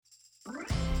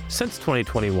Since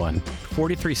 2021,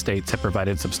 43 states have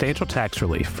provided substantial tax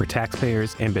relief for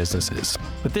taxpayers and businesses.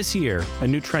 But this year, a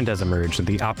new trend has emerged in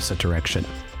the opposite direction,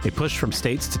 a push from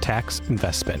states to tax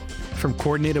investment. From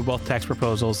coordinated wealth tax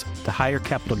proposals to higher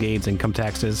capital gains income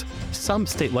taxes, some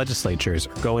state legislatures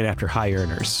are going after high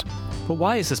earners. But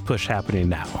why is this push happening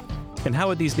now? And how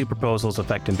would these new proposals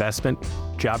affect investment,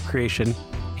 job creation,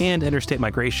 and interstate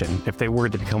migration if they were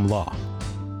to become law?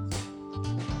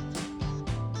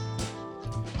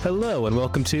 Hello and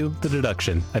welcome to The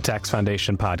Deduction, a Tax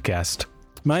Foundation podcast.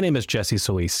 My name is Jesse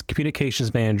Solis,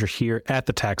 Communications Manager here at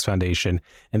the Tax Foundation,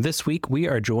 and this week we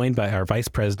are joined by our Vice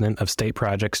President of State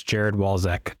Projects, Jared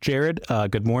Walczak. Jared,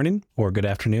 good morning or good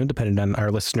afternoon, depending on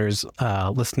our listeners'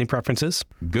 listening preferences.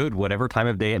 Good, whatever time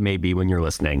of day it may be when you're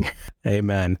listening.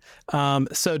 Amen.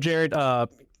 So Jared,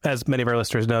 as many of our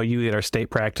listeners know, you lead our state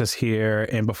practice here.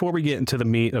 And before we get into the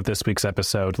meat of this week's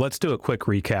episode, let's do a quick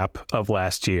recap of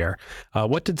last year.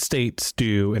 What did states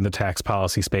do in the tax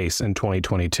policy space in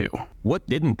 2022? What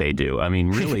didn't they do? I mean,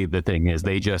 really, the thing is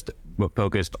they just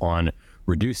focused on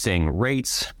reducing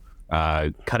rates,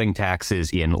 cutting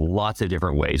taxes in lots of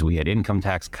different ways. We had income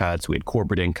tax cuts, we had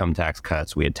corporate income tax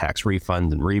cuts, we had tax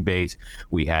refunds and rebates,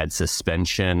 we had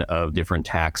suspension of different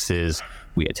taxes,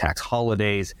 we had tax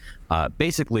holidays.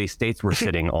 Basically, states were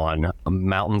sitting on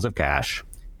mountains of cash,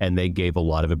 and they gave a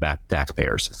lot of it back to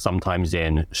taxpayers, sometimes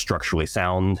in structurally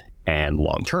sound and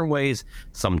long-term ways,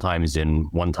 sometimes in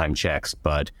one-time checks,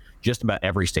 but just about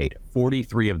every state,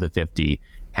 43 of the 50,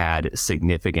 had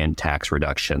significant tax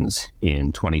reductions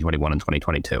in 2021 and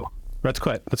 2022. That's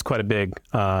quite a big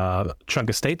chunk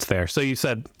of states there. So you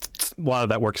said a lot of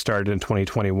that work started in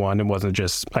 2021 and wasn't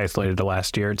just isolated to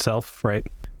last year itself, right?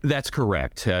 That's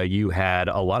correct. You had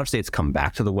a lot of states come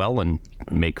back to the well and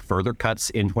make further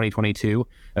cuts in 2022.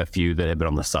 A few that had been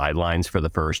on the sidelines for the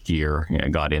first year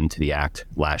got into the act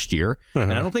last year.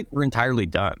 And I don't think we're entirely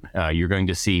done. You're going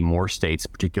to see more states,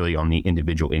 particularly on the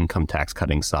individual income tax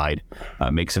cutting side,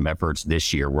 make some efforts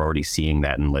this year. We're already seeing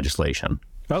that in legislation.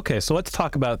 Okay, so let's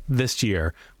talk about this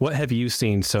year. What have you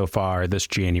seen so far this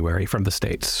January from the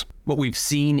states? What we've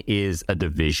seen is a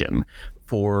division.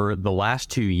 For the last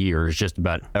 2 years, just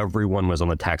about everyone was on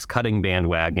the tax cutting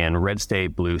bandwagon, red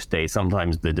state, blue state.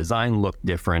 Sometimes the design looked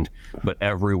different, but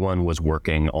everyone was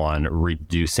working on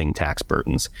reducing tax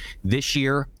burdens. This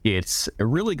year, it's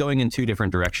really going in two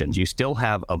different directions. You still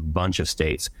have a bunch of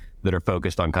states that are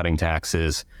focused on cutting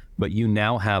taxes, but you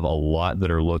now have a lot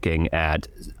that are looking at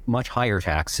much higher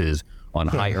taxes on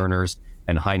high earners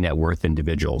and high net worth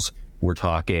individuals. We're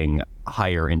talking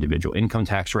higher individual income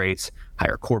tax rates,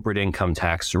 higher corporate income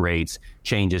tax rates,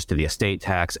 changes to the estate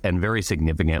tax, and very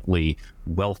significantly,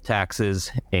 wealth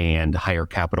taxes and higher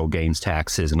capital gains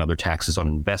taxes and other taxes on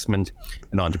investment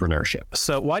and entrepreneurship.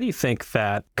 So why do you think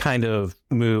that kind of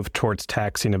move towards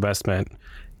taxing investment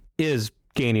is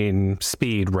gaining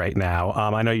speed right now?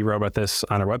 I know you wrote about this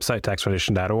on our website,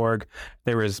 taxfoundation.org.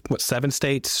 There was, 7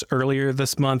 states earlier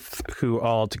this month who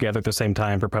all together at the same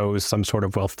time proposed some sort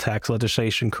of wealth tax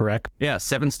legislation, correct? Yeah,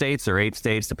 7 states or 8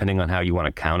 states, depending on how you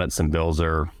want to count it. Some bills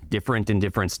are different in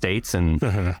different states, and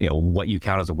what you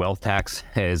count as a wealth tax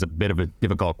is a bit of a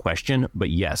difficult question. But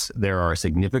yes, there are a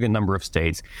significant number of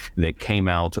states that came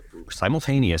out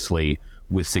simultaneously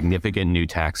with significant new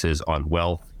taxes on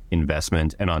wealth,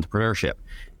 investment, and entrepreneurship.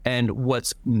 And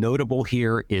what's notable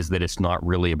here is that it's not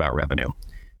really about revenue.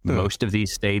 Most of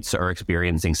these states are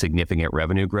experiencing significant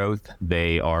revenue growth.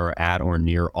 They are at or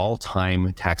near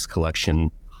all-time tax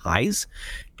collection highs,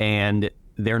 and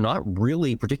they're not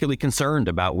really particularly concerned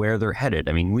about where they're headed.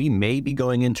 I mean, we may be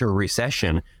going into a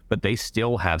recession, but they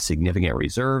still have significant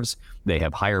reserves. They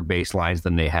have higher baselines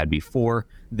than they had before.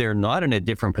 They're not in a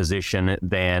different position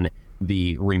than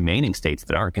the remaining states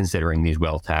that aren't considering these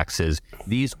wealth taxes.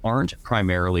 These aren't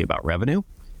primarily about revenue.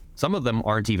 Some of them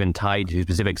aren't even tied to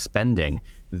specific spending.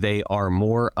 They are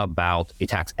more about a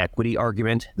tax equity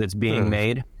argument that's being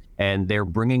made, and they're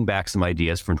bringing back some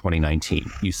ideas from 2019.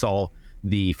 You saw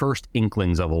the first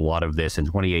inklings of a lot of this in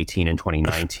 2018 and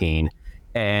 2019,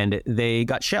 and they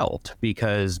got shelved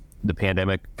because the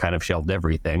pandemic kind of shelved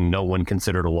everything. No one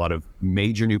considered a lot of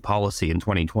major new policy in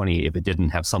 2020 if it didn't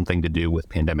have something to do with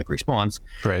pandemic response.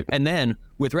 Right. And then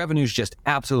with revenues just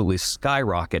absolutely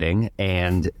skyrocketing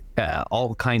and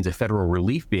all kinds of federal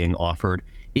relief being offered,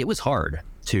 it was hard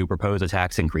to propose a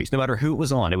tax increase. No matter who it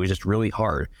was on, it was just really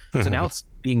hard. So now it's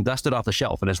being dusted off the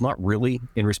shelf, and it's not really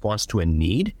in response to a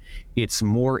need. It's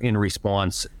more in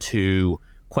response to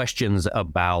questions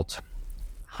about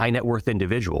high net worth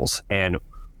individuals and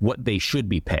what they should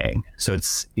be paying. So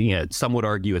it's, some would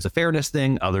argue it's a fairness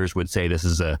thing. Others would say this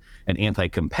is an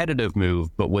anti-competitive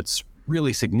move. But what's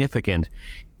really significant,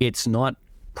 it's not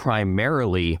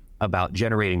primarily about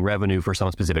generating revenue for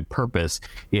some specific purpose.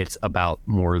 It's about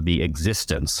more the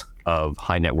existence of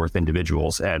high net worth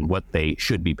individuals and what they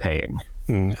should be paying.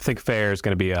 I think fair is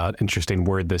going to be an interesting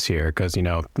word this year because,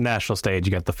 national stage,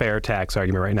 you got the fair tax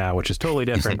argument right now, which is totally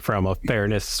different from a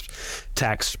fairness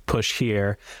tax push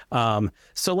here.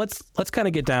 So let's kind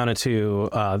of get down into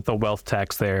the wealth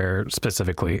tax there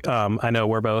specifically. I know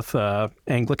we're both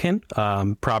Anglican.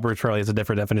 Proverbs probably has a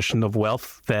different definition of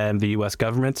wealth than the U.S.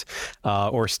 government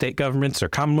or state governments or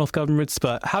Commonwealth governments.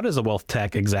 But how does a wealth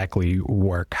tax exactly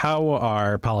work? How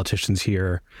are politicians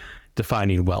here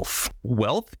defining wealth?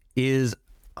 Wealth is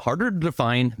harder to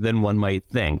define than one might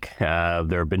think.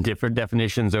 There have been different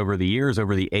definitions over the years,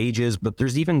 over the ages, but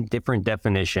there's even different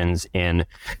definitions in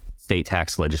state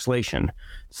tax legislation.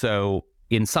 So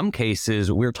in some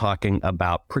cases, we're talking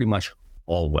about pretty much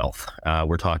all wealth.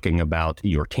 We're talking about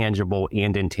your tangible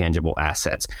and intangible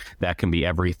assets. That can be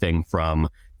everything from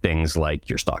things like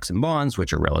your stocks and bonds,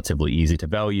 which are relatively easy to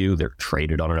value. They're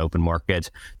traded on an open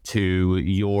market, to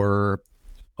your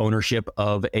ownership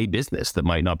of a business that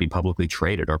might not be publicly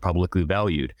traded or publicly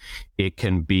valued. It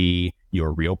can be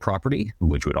your real property,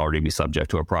 which would already be subject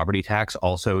to a property tax,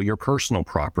 also your personal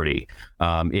property.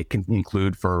 It can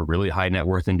include, for really high net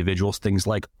worth individuals, things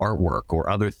like artwork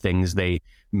or other things they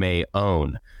may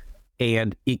own.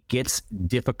 And it gets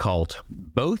difficult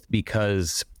both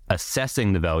because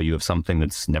assessing the value of something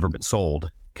that's never been sold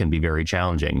can be very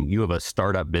challenging. You have a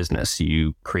startup business.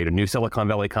 You create a new Silicon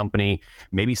Valley company.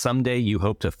 Maybe someday you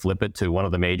hope to flip it to one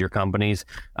of the major companies,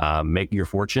 make your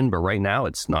fortune. But right now,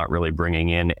 it's not really bringing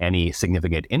in any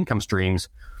significant income streams.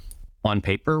 On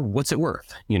paper, what's it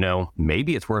worth?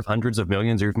 Maybe it's worth hundreds of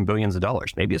millions or even billions of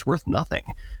dollars. Maybe it's worth nothing.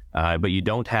 But you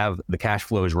don't have the cash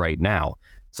flows right now.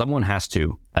 Someone has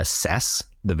to assess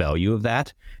the value of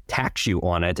that, tax you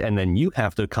on it, and then you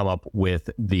have to come up with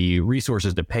the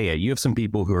resources to pay it. You have some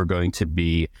people who are going to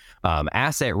be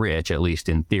asset rich, at least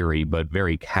in theory, but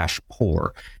very cash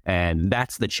poor. And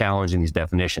that's the challenge in these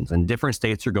definitions. And different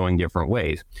states are going different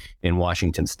ways. In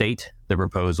Washington state, the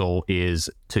proposal is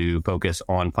to focus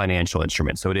on financial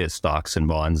instruments. So it is stocks and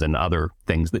bonds and other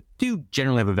things that do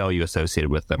generally have a value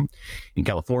associated with them. In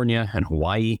California and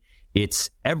Hawaii, it's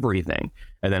everything.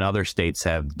 And then other states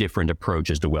have different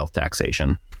approaches to wealth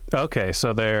taxation. Okay,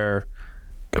 so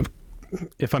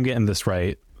if I'm getting this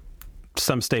right,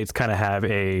 some states kind of have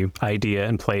a idea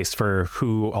in place for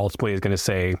who ultimately is going to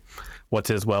say what's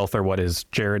his wealth or what is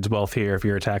Jared's wealth here if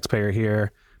you're a taxpayer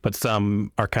here. But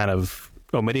some are kind of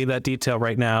omitting that detail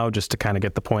right now just to kind of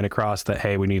get the point across that,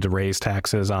 hey, we need to raise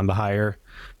taxes on the higher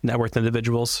net worth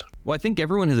individuals. Well, I think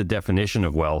everyone has a definition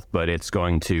of wealth, but it's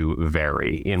going to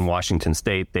vary. In Washington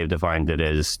state, they've defined it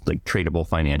as like tradable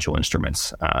financial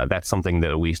instruments. That's something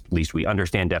that at least we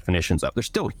understand definitions of. There's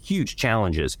still huge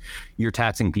challenges. You're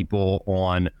taxing people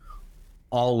on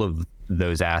all of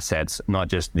those assets, not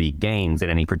just the gains in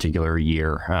any particular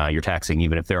year. You're taxing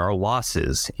even if there are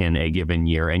losses in a given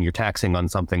year, and you're taxing on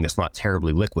something that's not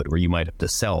terribly liquid, where you might have to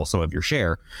sell some of your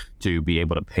share to be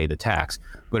able to pay the tax.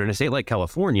 But in a state like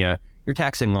California, you're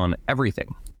taxing on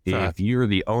everything. If you're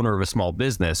the owner of a small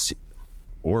business,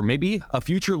 or maybe a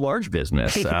future large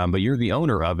business, but you're the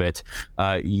owner of it,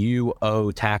 you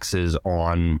owe taxes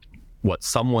on what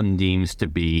someone deems to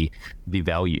be the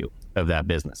value of that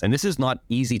business. And this is not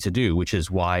easy to do, which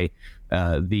is why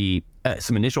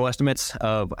some initial estimates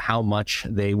of how much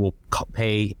they will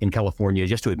pay in California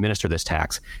just to administer this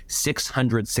tax,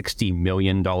 $660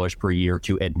 million per year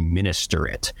to administer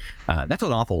it. That's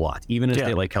an awful lot. Even in a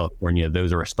state like California,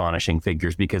 those are astonishing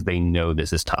figures because they know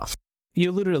this is tough. You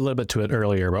alluded a little bit to it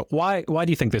earlier, but why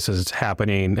do you think this is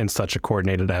happening in such a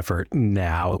coordinated effort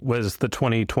now? Was the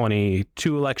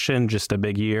 2022 election just a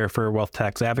big year for wealth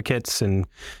tax advocates and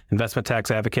investment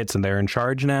tax advocates, and they're in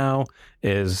charge now?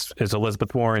 Is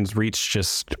Elizabeth Warren's reach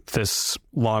just this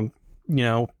long,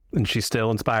 and she's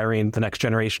still inspiring the next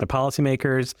generation of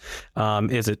policymakers?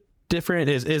 Is it different?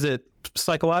 Is it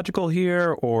psychological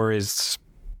here, or is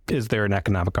there an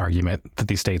economic argument that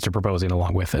these states are proposing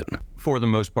along with it? For the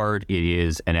most part, it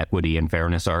is an equity and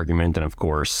fairness argument. And of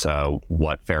course,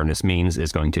 what fairness means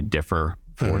is going to differ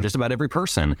for just about every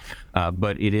person.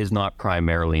 But it is not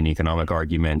primarily an economic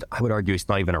argument. I would argue it's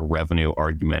not even a revenue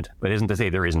argument. But it isn't to say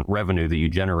there isn't revenue that you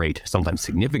generate, sometimes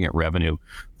significant revenue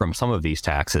from some of these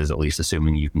taxes, at least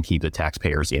assuming you can keep the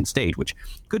taxpayers in state, which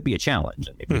could be a challenge.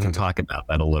 Maybe we can talk about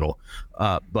that a little.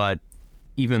 But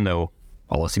even though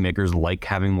policymakers like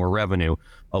having more revenue,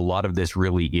 a lot of this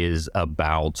really is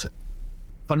about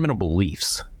fundamental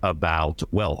beliefs about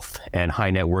wealth and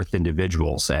high net worth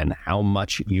individuals and how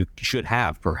much you should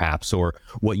have, perhaps, or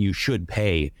what you should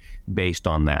pay based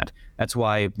on that. That's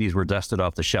why these were dusted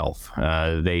off the shelf.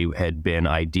 They had been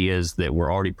ideas that were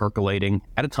already percolating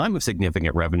at a time of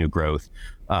significant revenue growth,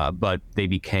 but they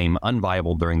became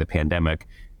unviable during the pandemic.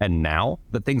 And now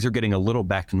that things are getting a little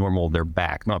back to normal, they're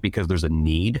back, not because there's a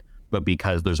need, but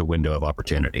because there's a window of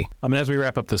opportunity. As we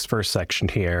wrap up this first section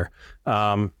here,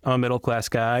 I'm a middle-class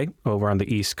guy over on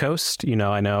the East Coast.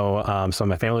 I know some of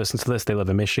my family listens to this. They live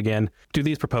in Michigan. Do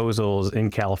these proposals in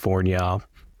California,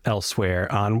 elsewhere,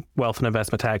 on wealth and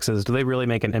investment taxes, do they really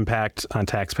make an impact on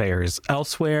taxpayers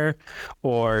elsewhere?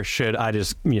 Or should I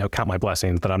just, count my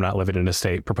blessings that I'm not living in a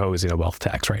state proposing a wealth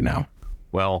tax right now?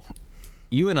 Well,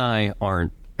 you and I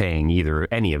aren't paying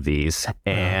any of these,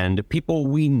 and people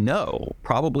we know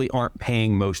probably aren't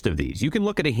paying most of these. You can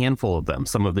look at a handful of them,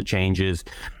 some of the changes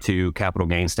to capital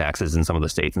gains taxes in some of the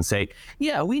states, and say,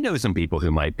 yeah, we know some people who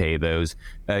might pay those.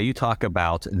 You talk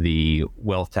about the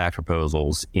wealth tax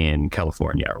proposals in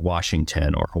California or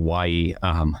Washington or Hawaii.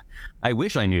 I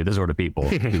wish I knew the sort of people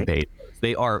who paid.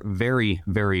 They are very,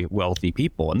 very wealthy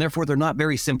people, and therefore they're not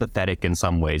very sympathetic in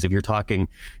some ways. If you're talking,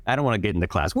 I don't want to get into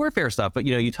class warfare stuff, but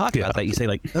you talk about that, you say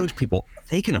like, those people,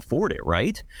 they can afford it,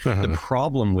 right? The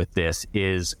problem with this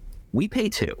is we pay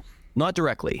too. Not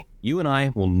directly. You and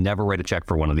I will never write a check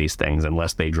for one of these things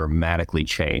unless they dramatically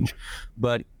change.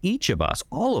 But each of us,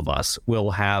 all of us, will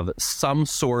have some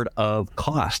sort of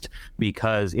cost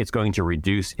because it's going to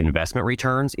reduce investment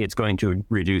returns. It's going to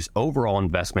reduce overall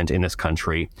investment in this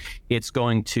country. It's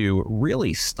going to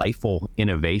really stifle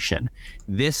innovation.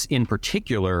 This in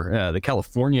particular, the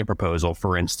California proposal,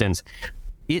 for instance,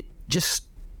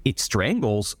 it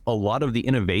strangles a lot of the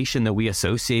innovation that we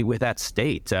associate with that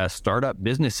state. Startup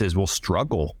businesses will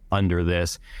struggle under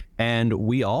this, and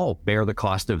we all bear the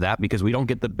cost of that because we don't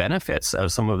get the benefits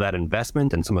of some of that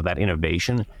investment and some of that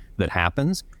innovation that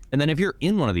happens. And then if you're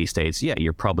in one of these states, yeah,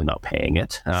 you're probably not paying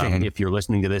it. If you're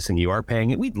listening to this and you are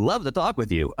paying it, we'd love to talk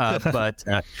with you. But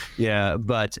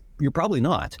you're probably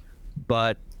not.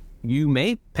 But you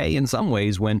may pay in some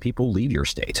ways when people leave your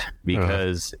state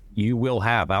because you will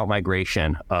have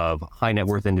outmigration of high net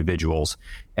worth individuals,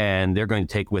 and they're going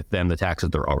to take with them the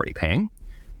taxes they're already paying.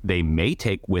 They may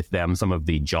take with them some of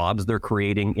the jobs they're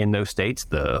creating in those states,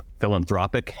 the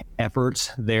philanthropic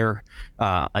efforts they're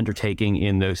undertaking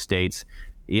in those states.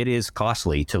 It is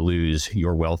costly to lose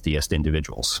your wealthiest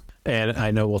individuals. And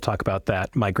I know we'll talk about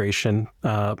that migration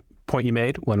point you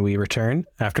made when we return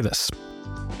after this.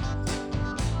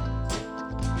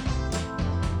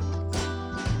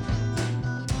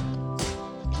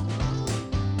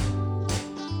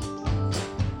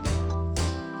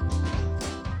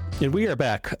 And we are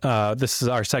back. This is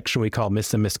our section we call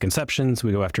Myths and Misconceptions.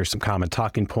 We go after some common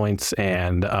talking points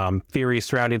and theories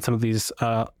surrounding some of these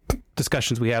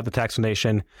discussions we have, the Tax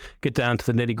Foundation, get down to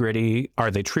the nitty gritty.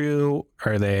 Are they true?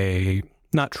 Are they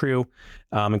not true?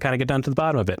 And kind of get down to the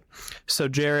bottom of it. So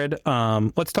Jared,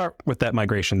 let's start with that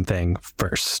migration thing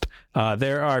first.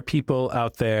 There are people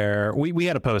out there. We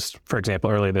had a post, for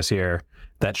example, earlier this year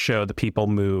that showed the people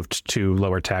moved to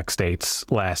lower tax states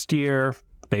last year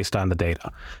based on the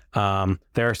data.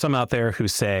 There are some out there who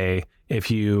say if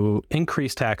you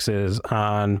increase taxes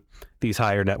on these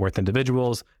higher net worth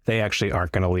individuals, they actually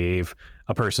aren't going to leave.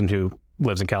 A person who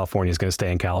lives in California is going to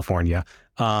stay in California.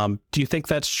 Do you think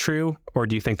that's true? Or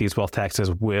do you think these wealth taxes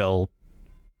will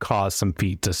cause some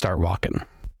feet to start walking?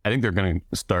 I think they're going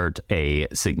to start a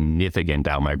significant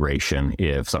outmigration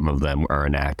if some of them are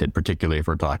enacted, particularly if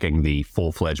we're talking the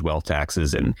full-fledged wealth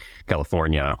taxes in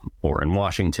California or in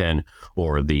Washington,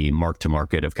 or the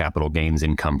mark-to-market of capital gains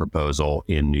income proposal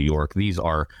in New York. These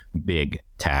are big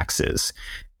taxes.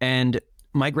 And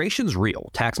migration's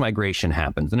real. Tax migration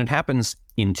happens, and it happens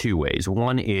in two ways.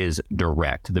 One is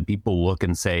direct. The people look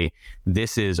and say,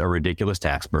 this is a ridiculous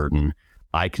tax burden.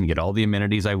 I can get all the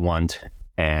amenities I want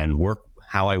and work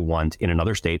how I want in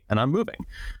another state, and I'm moving.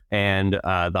 And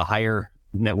the higher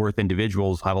net worth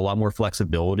individuals have a lot more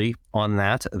flexibility on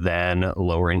that than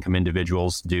lower income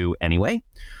individuals do anyway.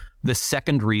 The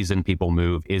second reason people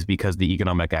move is because the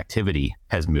economic activity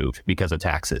has moved because of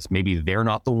taxes. Maybe they're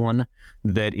not the one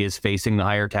that is facing the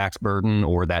higher tax burden,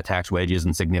 or that tax wedge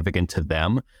isn't significant to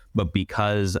them, but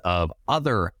because of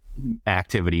other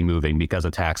activity moving because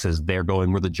of taxes, they're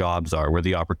going where the jobs are, where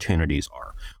the opportunities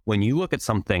are. When you look at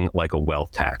something like a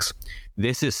wealth tax,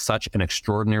 this is such an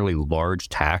extraordinarily large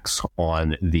tax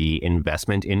on the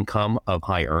investment income of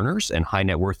high earners and high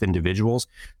net worth individuals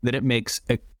that it makes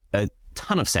a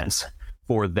ton of sense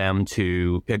for them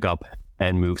to pick up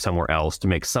and move somewhere else, to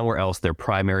make somewhere else their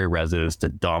primary residence, to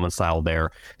domicile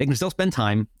there. They can still spend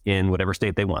time in whatever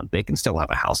state they want. They can still have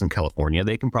a house in California.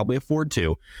 They can probably afford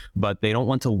to, but they don't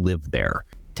want to live there.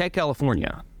 Take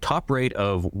California, top rate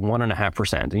of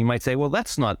 1.5%. And you might say, well,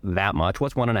 that's not that much.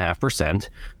 What's 1.5%?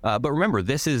 But remember,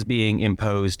 this is being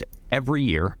imposed every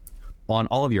year on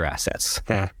all of your assets.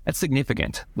 That's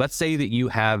significant. Let's say that you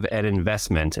have an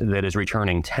investment that is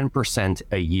returning 10%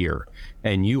 a year,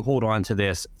 and you hold on to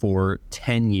this for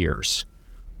 10 years.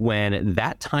 When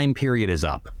that time period is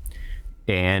up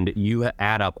and you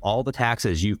add up all the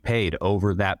taxes you've paid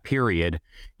over that period,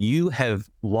 you have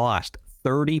lost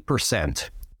 30%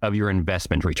 of your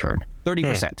investment return.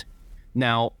 30%.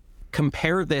 Now,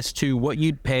 compare this to what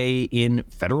you'd pay in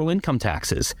federal income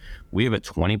taxes. We have a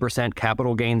 20%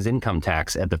 capital gains income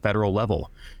tax at the federal level.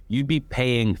 You'd be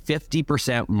paying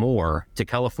 50% more to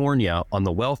California on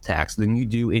the wealth tax than you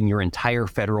do in your entire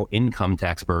federal income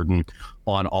tax burden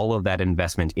on all of that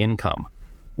investment income.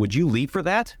 Would you leave for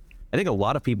that? I think a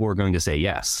lot of people are going to say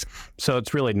yes. So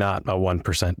it's really not a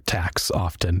 1% tax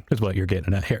often is what you're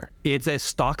getting at here. It's a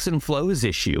stocks and flows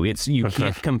issue. You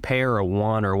can't compare a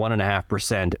 1 or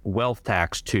 1.5% wealth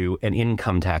tax to an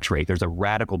income tax rate. There's a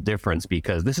radical difference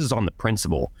because this is on the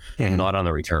principal and not on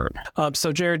the return.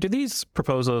 So Jared, do these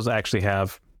proposals actually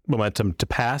have momentum to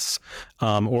pass?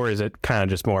 Or is it kind of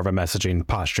just more of a messaging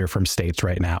posture from states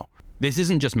right now? This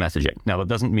isn't just messaging. Now, that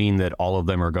doesn't mean that all of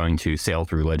them are going to sail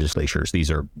through legislatures.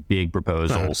 These are big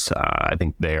proposals. I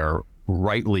think they are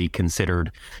rightly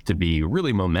considered to be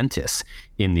really momentous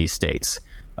in these states.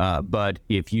 But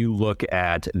if you look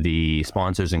at the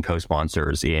sponsors and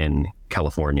co-sponsors in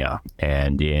California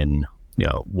and in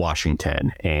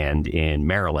Washington and in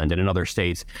Maryland and in other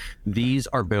states, these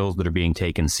are bills that are being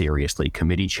taken seriously.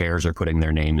 Committee chairs are putting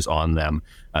their names on them.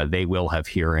 They will have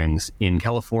hearings. In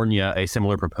California, a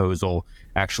similar proposal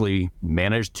actually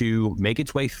managed to make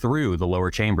its way through the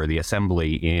lower chamber, the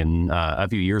assembly, in a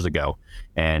few years ago,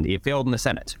 and it failed in the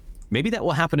Senate. Maybe that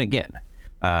will happen again.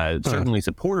 Certainly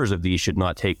supporters of these should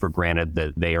not take for granted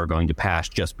that they are going to pass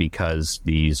just because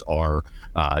these are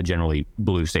generally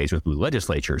blue states with blue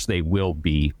legislatures. They will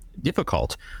be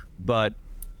difficult, but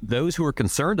those who are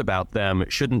concerned about them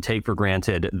shouldn't take for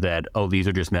granted that, these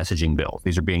are just messaging bills.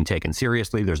 These are being taken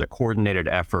seriously. There's a coordinated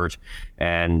effort,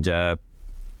 and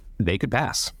they could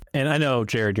pass. And I know,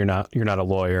 Jared, you're not a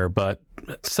lawyer, but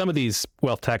some of these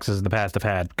wealth taxes in the past have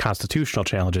had constitutional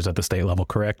challenges at the state level,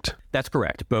 correct? That's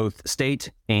correct. Both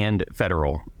state and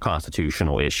federal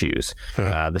constitutional issues.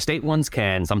 The state ones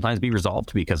can sometimes be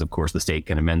resolved because, of course, the state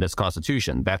can amend its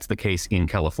constitution. That's the case in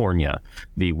California.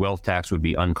 The wealth tax would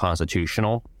be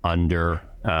unconstitutional under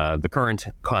the current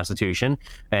constitution,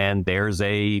 and there's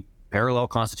a parallel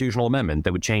constitutional amendment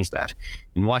that would change that.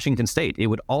 In Washington state, it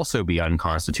would also be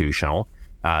unconstitutional.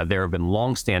 There have been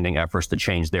longstanding efforts to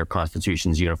change their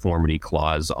constitution's uniformity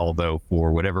clause, although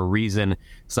for whatever reason,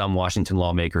 some Washington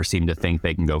lawmakers seem to think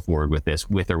they can go forward with this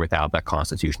with or without that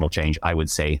constitutional change. I would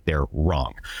say they're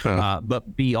wrong.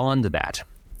 But beyond that,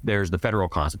 there's the federal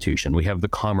constitution. We have the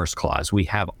Commerce Clause. We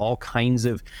have all kinds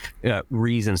of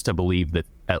reasons to believe that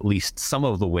at least some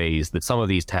of the ways that some of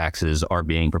these taxes are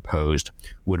being proposed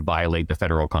would violate the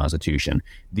federal constitution.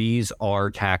 These are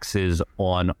taxes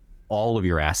on all of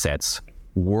your assets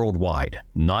worldwide,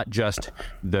 not just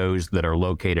those that are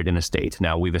located in a state.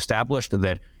 Now, we've established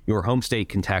that your home state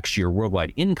can tax your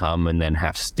worldwide income and then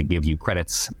has to give you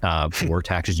credits for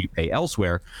taxes you pay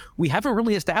elsewhere. We haven't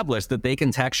really established that they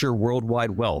can tax your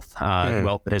worldwide wealth,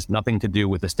 wealth that has nothing to do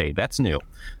with the state. That's new.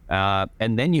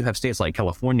 And then you have states like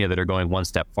California that are going one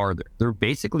step farther. They're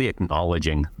basically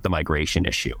acknowledging the migration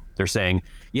issue. They're saying,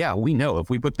 yeah, we know if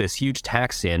we put this huge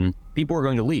tax in, people are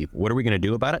going to leave. What are we going to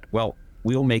do about it? Well,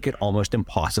 we'll make it almost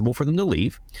impossible for them to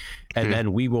leave, and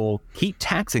then we will keep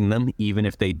taxing them even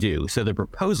if they do. So the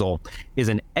proposal is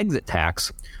an exit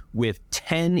tax with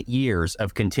 10 years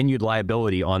of continued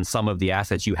liability on some of the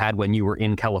assets you had when you were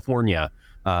in California,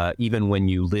 even when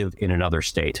you live in another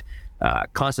state.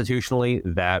 Constitutionally,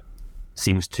 that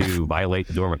seems to violate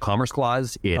the Dormant Commerce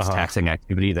Clause. It's taxing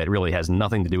activity that really has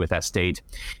nothing to do with that state.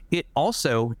 It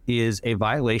also is a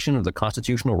violation of the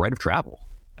constitutional right of travel.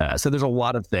 So there's a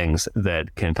lot of things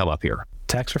that can come up here.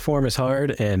 Tax reform is hard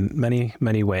in many,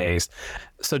 many ways.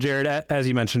 So, Jared, as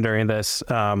you mentioned during this,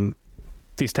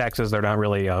 these taxes, they're not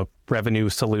really a revenue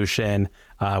solution.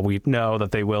 We know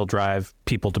that they will drive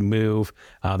people to move.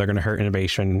 They're going to hurt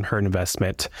innovation, hurt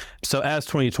investment. So as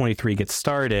 2023 gets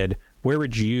started, where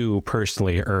would you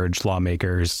personally urge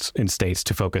lawmakers in states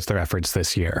to focus their efforts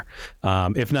this year?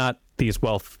 If not these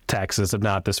wealth taxes, if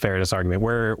not this fairness argument,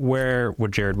 where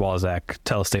would Jared Walczak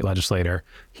tell a state legislator,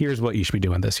 here's what you should be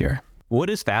doing this year? What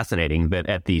is fascinating that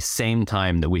at the same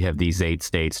time that we have these 8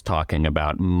 states talking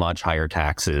about much higher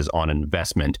taxes on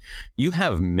investment, you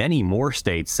have many more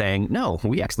states saying, no,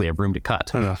 we actually have room to cut.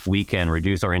 We can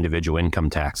reduce our individual income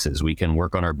taxes. We can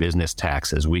work on our business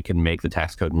taxes. We can make the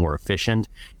tax code more efficient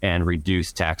and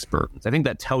reduce tax burdens. I think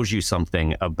that tells you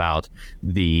something about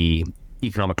the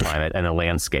economic climate and the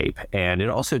landscape. And it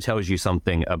also tells you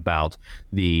something about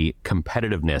the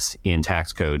competitiveness in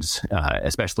tax codes,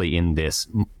 especially in this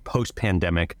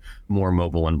post-pandemic, more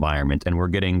mobile environment. And we're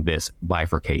getting this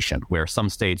bifurcation where some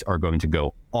states are going to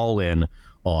go all in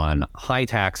on high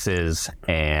taxes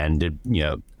and,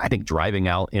 I think driving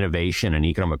out innovation and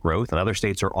economic growth. And other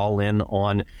states are all in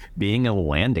on being a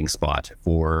landing spot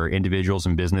for individuals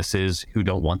and businesses who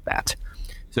don't want that.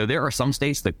 So there are some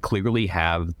states that clearly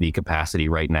have the capacity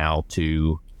right now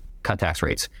to cut tax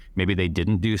rates. Maybe they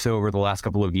didn't do so over the last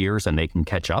couple of years and they can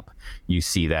catch up. You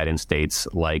see that in states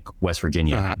like West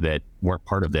Virginia that weren't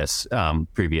part of this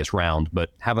previous round,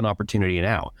 but have an opportunity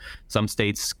now. Some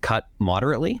states cut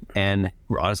moderately and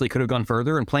honestly could have gone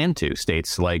further and planned to.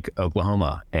 States like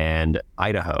Oklahoma and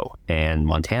Idaho and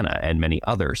Montana and many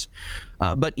others.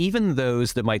 But even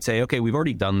those that might say, okay, we've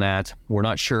already done that. We're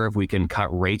not sure if we can cut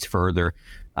rates further.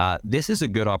 This is a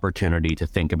good opportunity to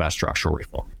think about structural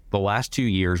reform. The last 2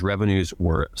 years, revenues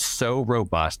were so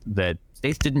robust that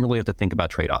states didn't really have to think about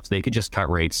trade-offs. They could just cut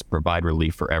rates, provide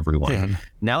relief for everyone.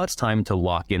 Now it's time to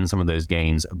lock in some of those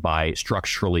gains by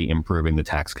structurally improving the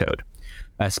tax code,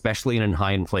 especially in a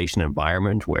high inflation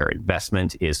environment where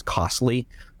investment is costly.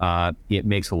 It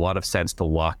makes a lot of sense to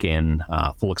lock in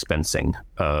full expensing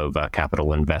of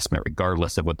capital investment,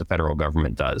 regardless of what the federal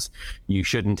government does. You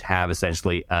shouldn't have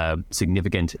essentially a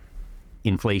significant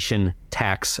inflation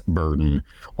tax burden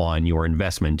on your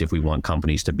investment if we want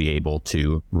companies to be able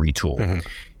to retool.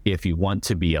 If you want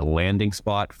to be a landing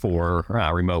spot for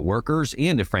remote workers,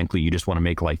 and if frankly you just want to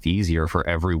make life easier for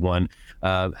everyone,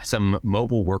 some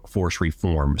mobile workforce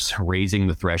reforms, raising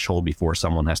the threshold before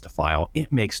someone has to file.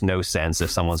 It makes no sense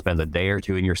if someone spends a day or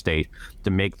two in your state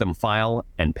to make them file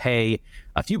and pay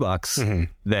a few bucks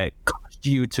that cost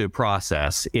you to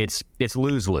process. It's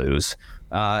lose-lose.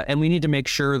 And we need to make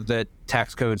sure that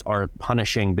tax codes aren't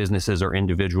punishing businesses or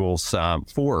individuals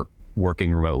for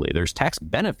working remotely. There's tax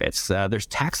benefits. There's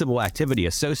taxable activity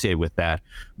associated with that,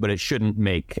 but it shouldn't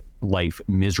make life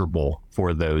miserable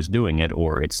for those doing it,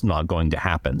 or it's not going to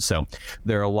happen. So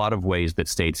there are a lot of ways that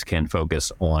states can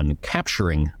focus on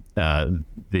capturing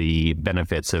the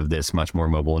benefits of this much more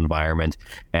mobile environment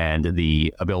and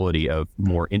the ability of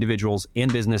more individuals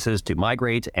and businesses to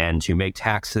migrate and to make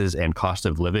taxes and cost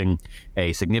of living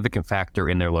a significant factor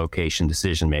in their location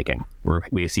decision making.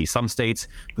 We see some states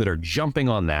that are jumping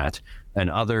on that and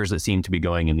others that seem to be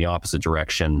going in the opposite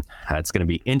direction. It's going to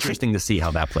be interesting to see how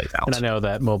that plays out. And I know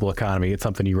that mobile economy, it's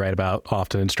something you write about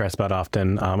often and stress about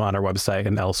often on our website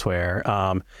and elsewhere.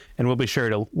 And we'll be sure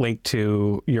to link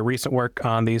to your recent work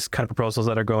on these kind of proposals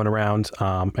that are going around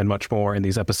and much more in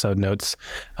these episode notes.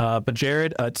 But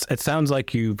Jared, it sounds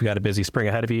like you've got a busy spring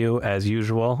ahead of you as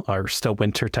usual, or still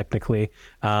winter technically.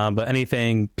 But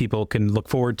anything people can look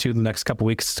forward to the next couple of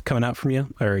weeks coming out from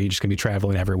you, or are you just going to be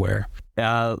traveling everywhere?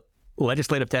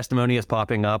 Legislative testimony is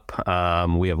popping up.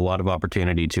 We have a lot of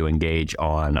opportunity to engage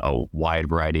on a wide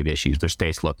variety of issues. There's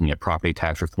states looking at property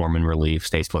tax reform and relief,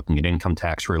 states looking at income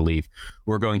tax relief.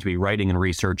 We're going to be writing and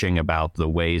researching about the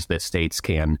ways that states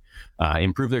can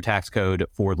improve their tax code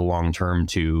for the long term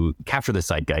to capture the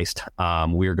zeitgeist.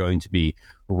 We're going to be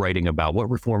writing about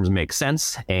what reforms make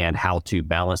sense and how to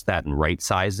balance that and right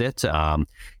size it.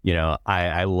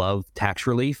 I love tax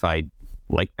relief. I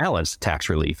like balanced tax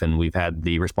relief. And we've had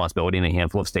the responsibility in a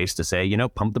handful of states to say,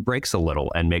 pump the brakes a little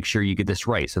and make sure you get this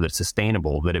right so that it's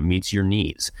sustainable, that it meets your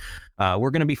needs. We're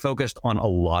going to be focused on a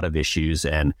lot of issues,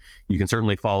 and you can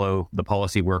certainly follow the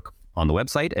policy work on the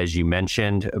website, as you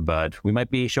mentioned, but we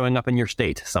might be showing up in your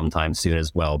state sometime soon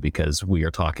as well, because we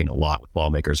are talking a lot with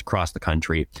lawmakers across the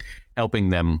country, helping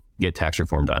them get tax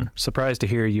reform done. Surprised to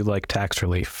hear you like tax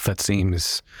relief. That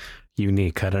seems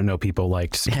unique. I don't know people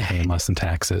liked paying less in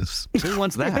taxes. Who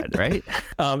wants that, right?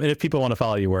 And if people want to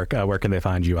follow your work, where can they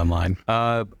find you online?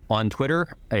 On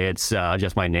Twitter, it's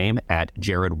just my name, at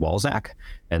Jared Walczak.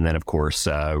 And then, of course,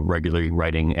 regularly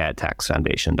writing at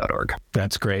taxfoundation.org.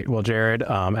 That's great. Well, Jared,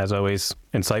 as always,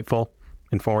 insightful,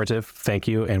 informative. Thank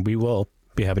you. And we will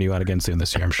be having you on again soon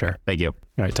this year, I'm sure. Thank you.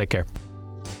 All right. Take care.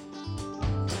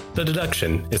 The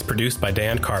Deduction is produced by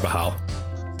Dan Carbajal.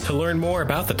 To learn more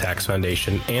about the Tax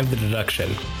Foundation and the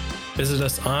Deduction, visit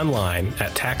us online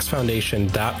at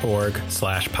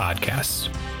taxfoundation.org/podcasts.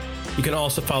 You can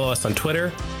also follow us on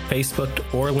Twitter, Facebook,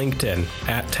 or LinkedIn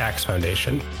at Tax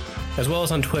Foundation. as well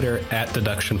as on Twitter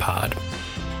 @DeductionPod.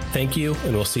 Thank you,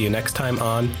 and we'll see you next time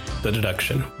on The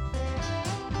Deduction.